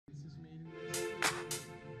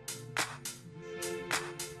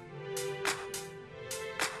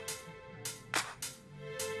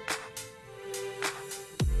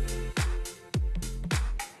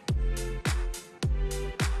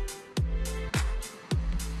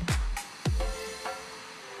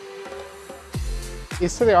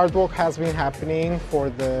Easter Day Art Walk has been happening for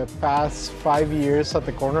the past 5 years at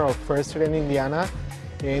the corner of First Street in Indiana,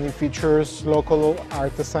 and it features local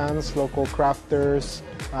artisans, local crafters,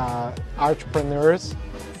 entrepreneurs.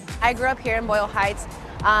 I grew up here in Boyle Heights.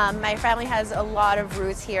 My family has a lot of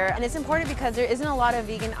roots here, and it's important because there isn't a lot of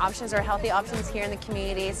vegan options or healthy options here in the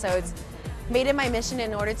community, so it's made it my mission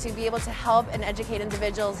in order to be able to help and educate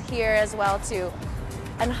individuals here as well too,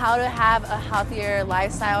 and how to have a healthier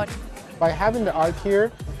lifestyle. By having the art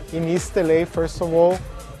here in East LA, first of all,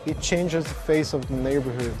 it changes the face of the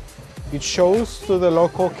neighborhood. It shows to the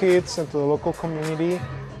local kids and to the local community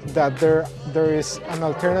that there is an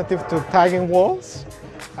alternative to tagging walls.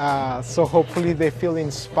 So hopefully they feel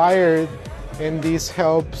inspired, and this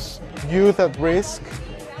helps youth at risk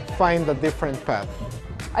find a different path.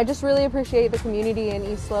 I just really appreciate the community in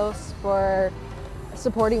East Los for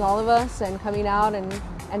supporting all of us and coming out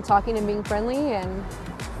and talking and being friendly, and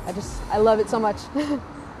I love it so much.